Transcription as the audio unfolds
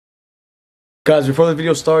Guys, before the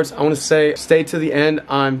video starts, I want to say stay to the end.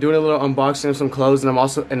 I'm doing a little unboxing of some clothes and I'm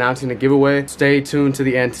also announcing a giveaway. Stay tuned to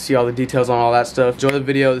the end to see all the details on all that stuff. Enjoy the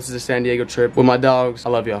video. This is a San Diego trip with my dogs.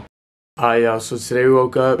 I love y'all. Alright y'all, so today we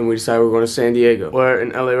woke up and we decided we're going to San Diego. We're in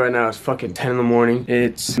LA right now. It's fucking 10 in the morning.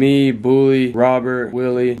 It's me, Bully, Robert,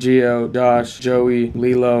 Willie, Gio, Josh, Joey,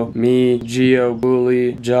 Lilo, me, Gio,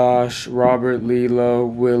 Bully, Josh, Robert, Lilo,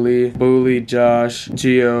 Willie, Bully, Josh,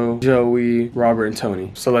 Gio, Joey, Robert, and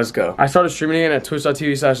Tony. So let's go. I started streaming again at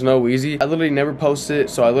twitch.tv/NoWheezy. I literally never post it,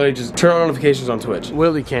 so I literally just turn on notifications on Twitch.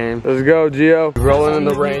 Willie came. Let's go, Gio. Rolling in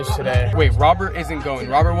the range today. Wait, Robert isn't going.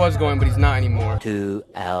 Robert was going, but he's not anymore. 2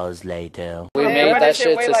 hours later. We made that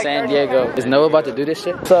shit to San Diego. Is Noah about to do this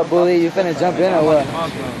shit? What's up, Bully? You finna jump in or what?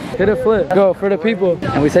 Hit a flip. Go for the people.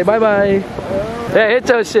 And we say bye-bye. Hey, hit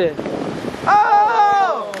your shit.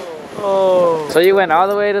 Oh! So you went all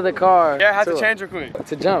the way to the car. Yeah, I had to change real quick.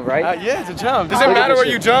 To jump, right? Yeah, to jump. Does it matter where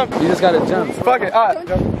you jump? You just gotta jump. Fuck it. Alright.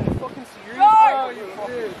 Yo,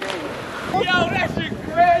 that shit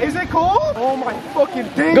crazy. Is it cool? Oh my fucking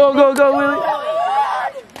thing. Go, go, go, Willie.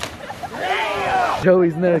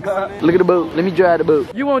 Joey's next. Look at the boat. Let me drive the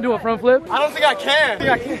boat. You won't do a front flip? I don't think I can.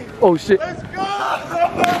 Oh shit. Let's go.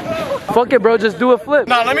 Fuck it, bro. Just do a flip.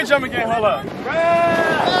 Nah, let me jump again. Hold up.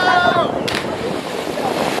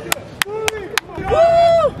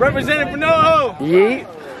 Woo! Representing for NoHo. Yeet.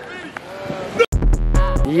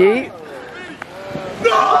 Yeet.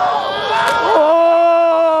 No!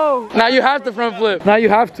 Oh! Now you have to front flip. Now you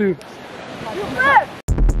have to.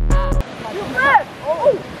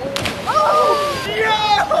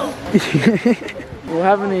 What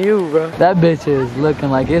happened to you, bro? That bitch is looking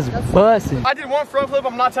like it's busting. I did one front flip.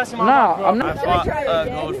 I'm not testing my Nah, bro. I'm not. I fought a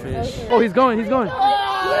goldfish. Oh, he's going. He's going.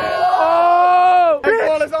 Oh!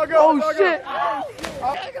 Let's all go. Oh let's all shit! Go.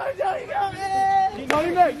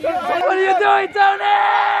 What are you doing, Tony?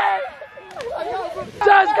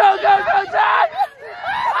 Josh, go, go, go, Josh!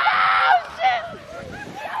 Oh shit!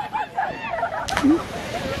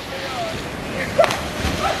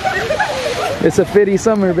 It's a fitty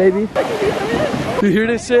summer, baby. You hear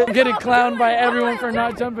this shit? I'm getting clowned by everyone for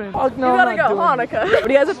not jumping. Fuck no, you gotta go, Hanukkah. What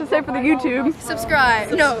do you guys have to say for the YouTube?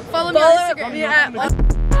 Subscribe. No, follow me on Instagram. Yeah.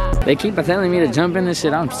 They keep telling me to jump in this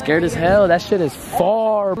shit. I'm scared as hell. That shit is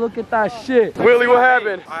far. Look at that shit. Willie, what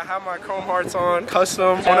happened? I have my chrome hearts on,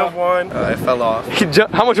 custom, 1 of 1. It fell off.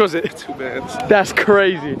 How much was it? 2 bands. That's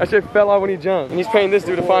crazy. That shit fell off when he jumped. And he's paying this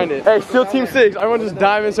dude to find it. Hey, still Team 6. Everyone just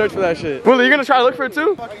dive and search for that shit. Willie, you gonna try to look for it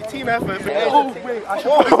too? Fucking team effort. Oh, wait.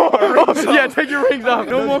 Yeah, take your rings off.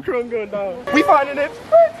 No more chrome going down. We finding it.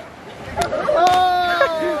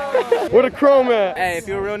 Where the chrome at? Hey, if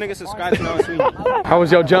you're a real nigga, subscribe to Noah Sweeney. How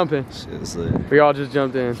was y'all jumping? We all just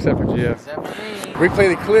jumped in, except for Gio. Replay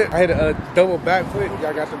the clip. I had a double backflip.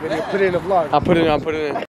 Y'all got the video. Put it in the vlog. I'll put it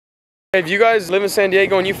in. If you guys live in San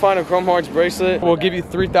Diego and you find a Chrome Hearts bracelet, we'll give you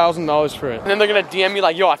 $3,000 for it. And then they're gonna DM me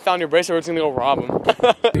like, yo, I found your bracelet, we're just gonna go rob them.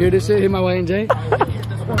 You hear this shit? Hit my way, Jay.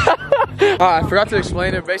 I forgot to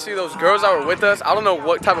explain it. Basically, those girls that were with us, I don't know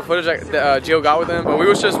what type of footage Gio got with them, but we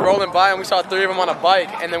was just rolling by and we saw 3 of them on a bike,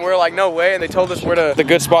 and then we were like, no way, and they told us where the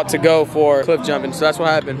good spot to go for cliff jumping, so that's what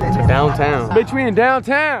happened. To downtown. Bitch, we in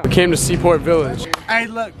downtown. We came to Seaport Village. Hey,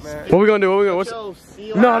 look, man. What we gonna do?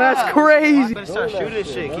 No, that's crazy. Better start shooting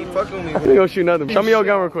this shit. Keep fucking with me. I'm gonna go shoot nothing. Show me your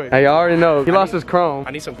gun real quick. Hey, y'all already know. He lost his chrome.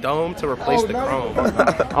 I need some dome to replace the chrome.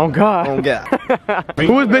 Oh, God. Oh, God.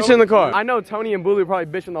 Who was bitching in the car? I know Tony and Bully were probably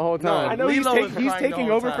bitching the whole time. I know he's taking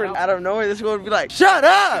over for Out of nowhere, this is going to be like, shut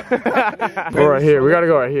up! Go right here. We gotta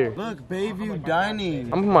go right here. Look, Bayview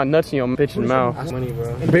Dining. I'm putting my nuts in your bitching mouth. That's money,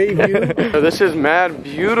 bro. Bayview. This is mad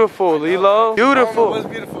beautiful, Lilo. Beautiful. What's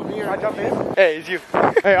beautiful? Me or I jump in? Hey, it's you.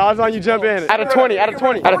 Hey, odds on you jump in. Out of 20, out of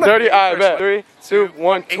 20. Out of 30, I bet. 3, 2,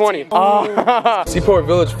 1, 20. Oh. Seaport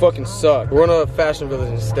Village fucking suck. We're going to a fashion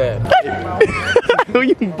village instead. Who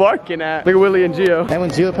you barking at? Look at Willie and Gio. And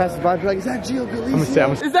when Gio passes by, be like, is that Gio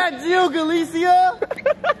Galicia? Is that Gio Galicia?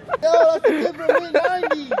 Yo, that's the kid from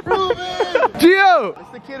mid-90s. Prove it. Gio!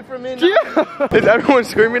 It's the kid from mid-90s. Gio! Is everyone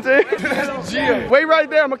screaming to him? Gio. Wait right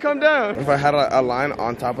there, I'm gonna come down. If I had a line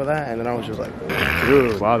on top of that, and then I was just like,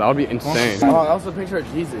 dude, wow, that would be insane. oh, that was a picture of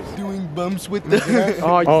Jesus. Doing bumps with the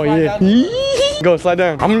Oh yeah. Go, slide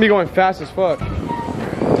down. I'm gonna be going fast as fuck.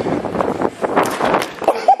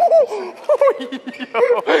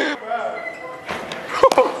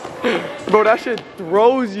 Bro, that shit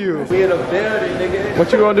throws you. We in a building, nigga.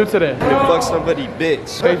 What you gonna do today? Fuck somebody, bitch.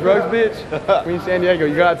 Space Rugs, bitch. We in San Diego,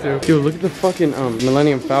 you got to. Dude, look at the fucking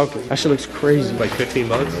Millennium Falcon. That shit looks crazy. Like 15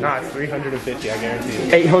 bucks? Nah, it's 350, I guarantee.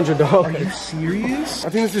 $800. Are you serious? I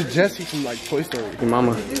think this is Jessie from like Toy Story. Your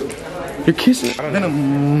mama. You're kissing.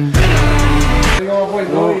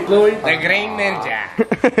 Louis. The Green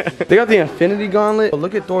Ninja. They got the Infinity Gauntlet.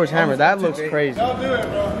 Look at Thor's hammer. That looks crazy. Don't do it,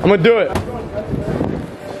 bro. I'm gonna do it.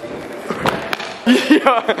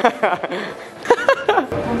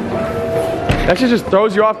 That shit just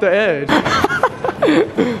throws you off the edge.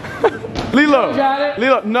 Lilo. You got it?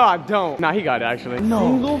 Lilo. No, I don't. Nah, he got it actually. No.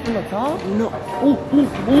 Can you go from the top? No. Ooh.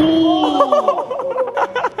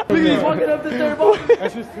 Look at he's walking up the third ball.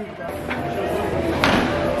 That's just too bad.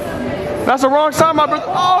 That's the wrong side, my brother.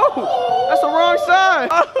 Oh! That's the wrong side.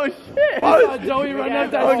 Oh shit. I saw Joey run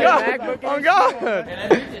up that back. Oh god. And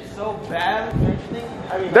that bitch is so bad.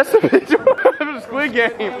 That's the bitch of the Squid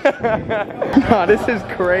Game. Nah, this is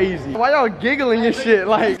crazy. Why y'all giggling and shit?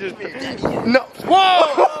 Like, just, no.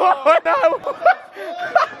 Whoa!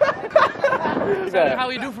 Is that how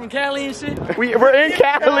we do from Cali and shit? We're in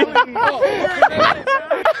Cali.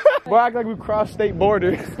 Boy, act like we crossed state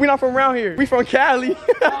borders. We not from around here. We from Cali.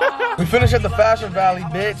 We finished at the Fashion Valley,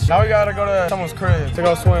 bitch. Now we gotta go to someone's crib to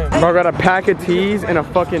go swim. Bro, I got a pack of teas and a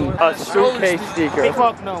suitcase sticker.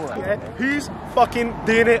 Fuck no way. He's fucking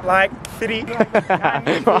doing it like 50.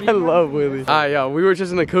 I love Willie. Alright, yo, we were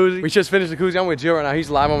just in the koozie. We just finished the koozie. I'm with Jill right now. He's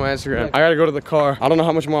live on my Instagram. I gotta go to the car. I don't know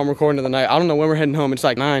how much more I'm recording of the night. I don't know when we're heading home. It's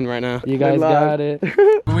like 9 right now. You guys got it.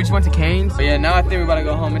 We just went to Cane's. But yeah, now I think we're about to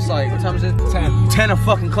go home. It's like, what time is it? 10. 10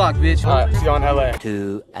 o'clock, bitch. Alright, see you on LA.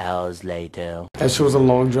 2 hours later. That shit was a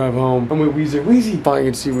long drive home. I'm with Weezy. Weezy. Finally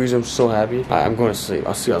can see Weezy. I'm so happy. Alright, I'm going to sleep.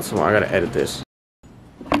 I'll see y'all tomorrow. I gotta edit this.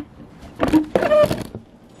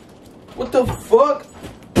 What the fuck?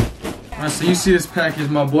 Alright, so you see this package,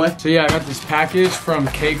 my boy. So yeah, I got this package from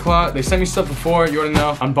K-Clot. They sent me stuff before, you already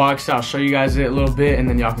know. Unboxed, I'll show you guys it a little bit, and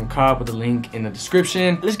then y'all can cop with the link in the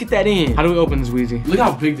description. Let's get that in. How do we open this, Weezy? Look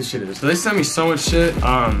how big this shit is. So they sent me so much shit.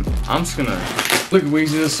 I'm just gonna, look at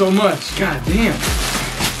Weezy, there's so much. God damn.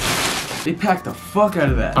 They packed the fuck out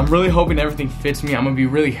of that. I'm really hoping everything fits me. I'm gonna be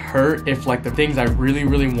really hurt if like the things I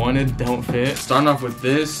really wanted don't fit. Starting off with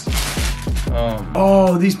this.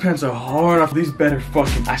 Oh, these pants are hard. These better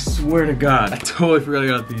fucking, I swear to God. I totally forgot I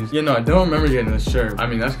got these. Yeah, no, I don't remember getting this shirt. I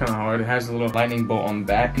mean, that's kind of hard. It has a little lightning bolt on the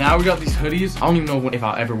back. Now we got these hoodies. I don't even know if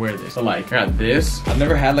I'll ever wear this. So like, I got this. I've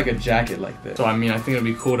never had like a jacket like this. So I mean, I think it'd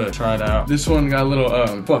be cool to try it out. This one got a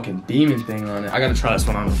little fucking demon thing on it. I gotta try this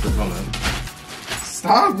one on with this one.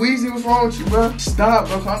 Stop, Weezy. What's wrong with you, bro? Stop,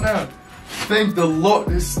 bro. Calm down. Thank the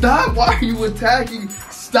Lord. Stop. Why are you attacking?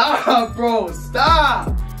 Stop, bro.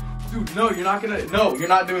 Stop. Dude, no, you're not gonna, no, you're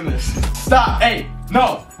not doing this. Stop, hey,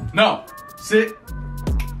 no, sit.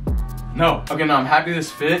 No, okay, no, I'm happy this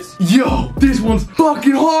fits. Yo, this one's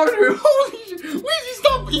fucking harder. Holy shit, Weezy,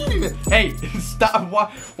 stop eating it. Hey, stop,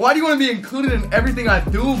 why do you wanna be included in everything I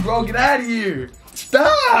do, bro? Get out of here.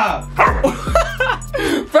 Stop. Bro,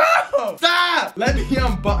 stop. Let me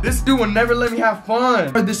unbox. This dude will never let me have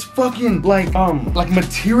fun. Or this fucking, like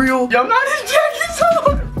material. Yo, I'm not in jackets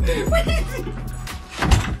on. Weezy.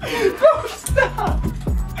 Bro, stop!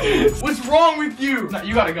 What's wrong with you? No,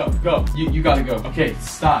 you gotta go. Go. You gotta go. Okay,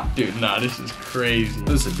 stop. Dude, nah, this is crazy.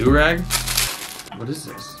 This is a do-rag? What is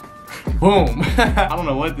this? Boom. I don't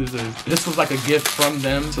know what this is. This was like a gift from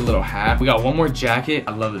them. It's a little hat. We got one more jacket.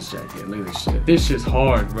 I love this jacket. Look at this shit. This shit's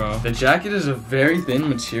hard, bro. The jacket is a very thin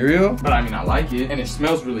material, but I mean, I like it. And it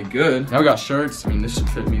smells really good. Now we got shirts. I mean, this should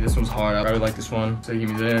fit me. This one's hard. I really like this one. So give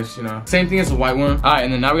me this, you know. Same thing as the white one. All right,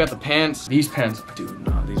 and then now we got the pants. These pants, dude,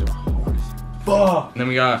 no, these are hard. Fuck. And then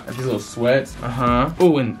we got these little sweats.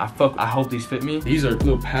 Oh, and I hope these fit me. These are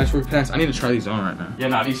little patchwork pants. I need to try these on right now. Yeah,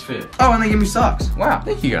 nah, these fit. Oh, and they give me socks. Wow,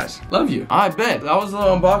 thank you guys. Love you. I bet. That was a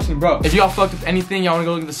little unboxing, bro. If y'all fucked with anything, y'all wanna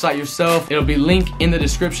go look at the site yourself, it'll be linked in the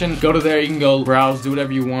description. Go to there, you can go browse, do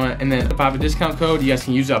whatever you want. And then if I have a discount code, you guys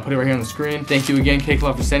can use it. I'll put it right here on the screen. Thank you again,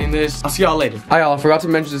 K-Clot, for sending this. I'll see y'all later. Hi, y'all. I forgot to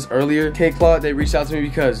mention this earlier. K-Clot, they reached out to me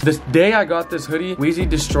because this day I got this hoodie, Weezy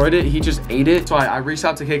destroyed it. He just ate it. So I reached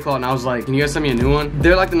out to K-Clot and I was like, can you guys send me a new one?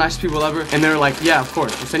 They're like the nicest people ever, and they're like, yeah, of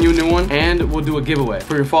course, we'll send you a new one and we'll do a giveaway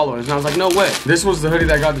for your followers. And I was like, no way. This was the hoodie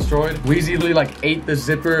that got destroyed. Weezy literally like ate the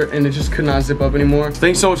zipper and it just could not zip up anymore. So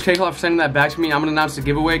thanks so much, K-Clot, for sending that back to me. I'm gonna announce the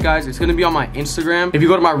giveaway, guys. It's gonna be on my Instagram. If you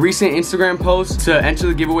go to my recent Instagram post to enter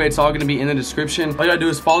the giveaway, it's all gonna be in the description. All you gotta do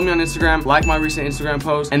is follow me on Instagram, like my recent Instagram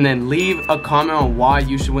post, and then leave a comment on why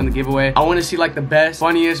you should win the giveaway. I wanna see like the best,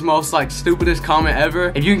 funniest, most like stupidest comment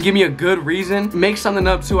ever. If you can give me a good reason, make something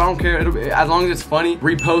up too, I don't care. As long as it's funny,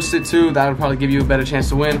 repost it too. That'll probably give you a better chance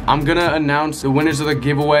to win. I'm gonna announce the winners of the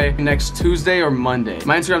giveaway next Tuesday or Monday.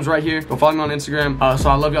 My Instagram's right here. Go follow me on Instagram. So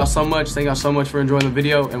I love y'all so much. Thank y'all so much for enjoying the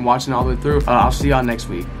video and watching all the way through. I'll see y'all next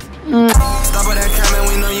week. Stop at that comment,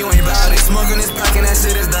 we know you ain't bout it. Smoking this pack and that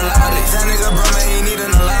shit is the loudest. That nigga bro, man, he need an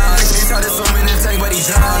allowance. He tried to swim in the tank, but he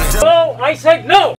drowning. No, I said no!